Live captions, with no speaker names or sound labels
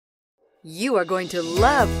You are going to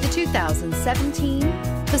love the 2017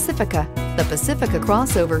 Pacifica. The Pacifica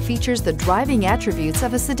crossover features the driving attributes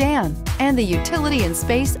of a sedan and the utility and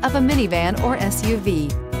space of a minivan or SUV.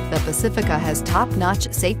 The Pacifica has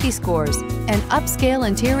top-notch safety scores, an upscale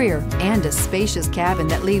interior, and a spacious cabin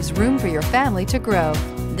that leaves room for your family to grow.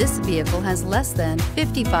 This vehicle has less than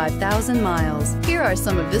 55,000 miles. Here are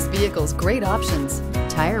some of this vehicle's great options: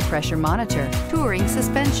 tire pressure monitor, touring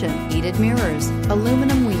suspension, heated mirrors,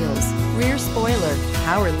 aluminum wheels, rear spoiler,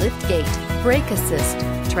 power liftgate, brake assist,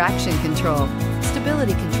 traction control,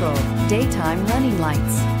 stability control, daytime running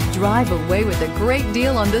lights. Drive away with a great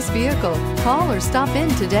deal on this vehicle. Call or stop in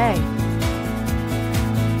today.